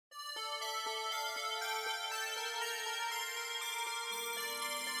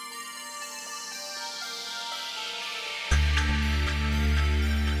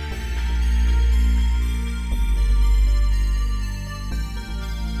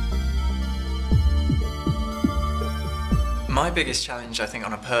My biggest challenge, I think,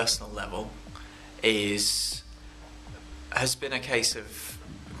 on a personal level has been a case of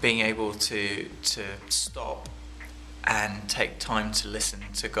being able to stop and take time to listen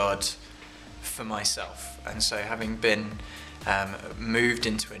to God for myself. And so having been moved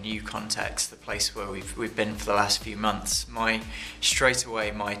into a new context, the place where we've been for the last few months, straight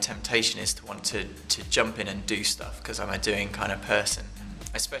away my temptation is to want to jump in and do stuff, because I'm a doing kind of person.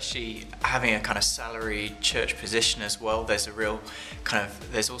 Especially having a kind of salaried church position as well, there's a real kind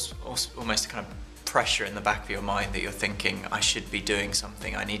of, there's also almost a kind of pressure in the back of your mind that you're thinking, I should be doing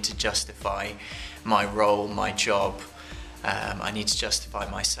something, I need to justify my role, my job, I need to justify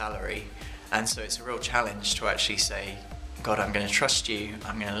my salary. And so it's a real challenge to actually say, God, I'm going to trust you,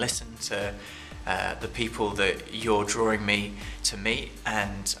 I'm going to listen to the people that you're drawing me to meet,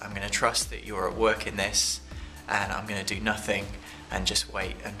 and I'm going to trust that you're at work in this, and I'm going to do nothing and just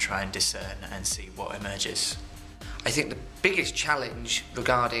wait and try and discern and see what emerges. I think the biggest challenge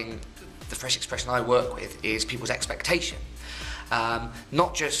regarding the Fresh Expression I work with is people's expectation.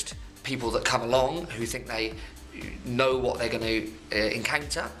 Not just people that come along who think they know what they're going to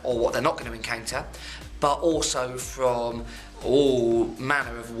encounter or what they're not going to encounter, but also from all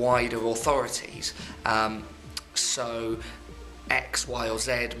manner of wider authorities. So X, Y or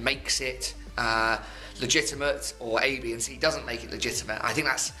Z makes it legitimate, or A, B and C doesn't make it legitimate. I think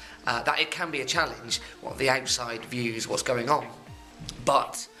that it can be a challenge, what the outside views what's going on.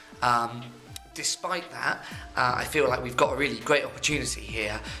 But despite that, I feel like we've got a really great opportunity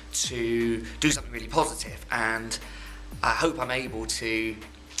here to do something really positive, and I hope I'm able to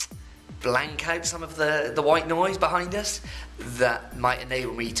blank out some of the white noise behind us that might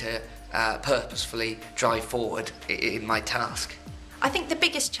enable me to purposefully drive forward in my task. I think the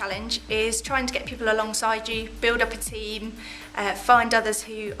biggest challenge is trying to get people alongside you, build up a team, find others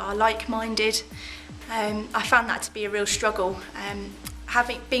who are like-minded. I found that to be a real struggle.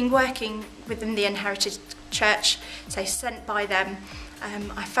 Having been working within the Inherited Church, so sent by them,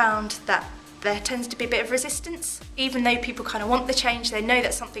 I found that there tends to be a bit of resistance. Even though people kind of want the change, they know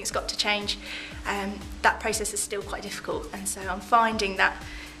that something's got to change, that process is still quite difficult. And so I'm finding that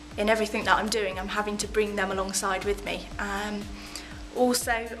in everything that I'm doing, I'm having to bring them alongside with me.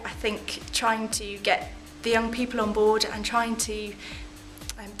 Also, I think trying to get the young people on board and trying to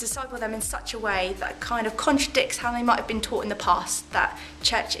disciple them in such a way that kind of contradicts how they might have been taught in the past, that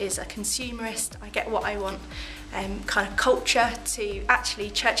church is a consumerist, I get what I want, kind of culture, to actually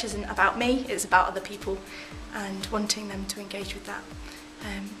church isn't about me, it's about other people, and wanting them to engage with that.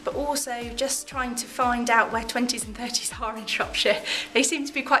 But also just trying to find out where 20s and 30s are in Shropshire. They seem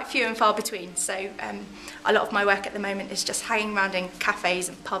to be quite few and far between, so a lot of my work at the moment is just hanging around in cafes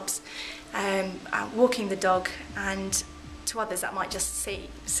and pubs, walking the dog, and to others that might just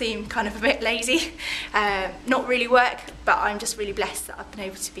seem kind of a bit lazy, not really work, but I'm just really blessed that I've been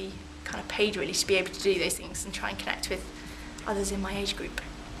able to be kind of paid really to be able to do those things and try and connect with others in my age group.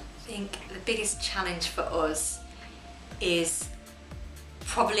 I think the biggest challenge for us is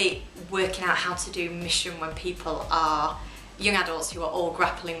probably working out how to do mission when people are young adults who are all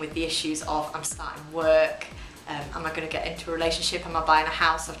grappling with the issues of, I'm starting work, am I going to get into a relationship, am I buying a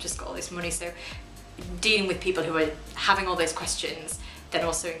house, I've just got all this money. So dealing with people who are having all those questions, then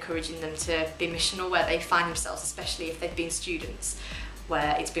also encouraging them to be missional where they find themselves, especially if they've been students,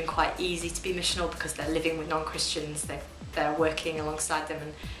 where it's been quite easy to be missional because they're living with non-Christians, they're working alongside them,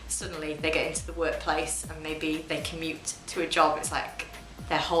 and suddenly they get into the workplace and maybe they commute to a job. It's like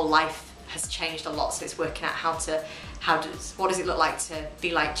their whole life has changed a lot, so it's working out what does it look like to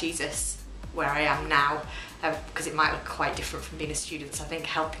be like Jesus where I am now, because it might look quite different from being a student. So I think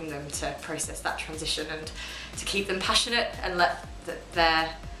helping them to process that transition and to keep them passionate and let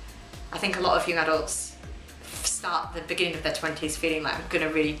I think a lot of young adults start the beginning of their 20s feeling like, I'm going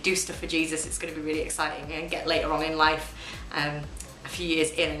to really do stuff for Jesus, it's going to be really exciting, and get later on in life a few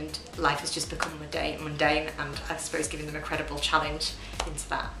years in and life has just become mundane, and I suppose giving them a credible challenge into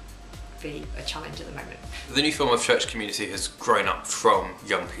that would be a challenge at the moment. The new form of church community has grown up from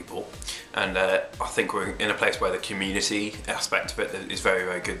young people, and I think we're in a place where the community aspect of it is very,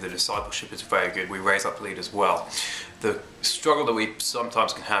 very good, the discipleship is very good, we raise up leaders well. The struggle that we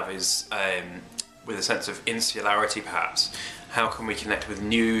sometimes can have is with a sense of insularity perhaps. How can we connect with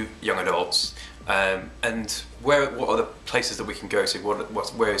new young adults, and what are the places that we can go to?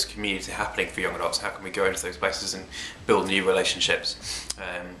 Where is community happening for young adults? How can we go into those places and build new relationships?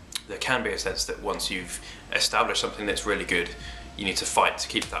 There can be a sense that once you've established something that's really good, you need to fight to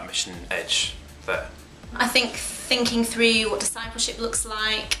keep that mission edge there. I think thinking through what discipleship looks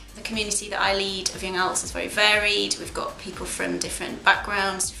like, the community that I lead of young adults is very varied. We've got people from different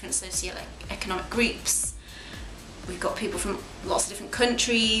backgrounds, different socio-economic groups. we've got people from lots of different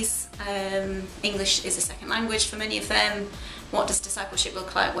countries. English is a second language for many of them. What does discipleship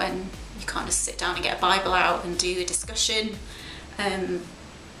look like when you can't just sit down and get a Bible out and do a discussion?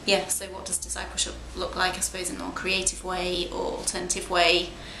 So what does discipleship look like, I suppose, in a more creative way or alternative way?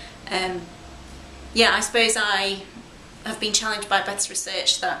 I suppose I have been challenged by Beth's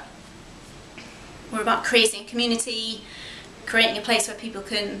research that we're about creating a community, creating a place where people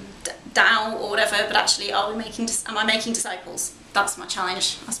can doubt or whatever, but actually am I making disciples? That's my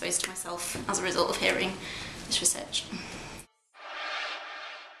challenge, I suppose, to myself as a result of hearing this research.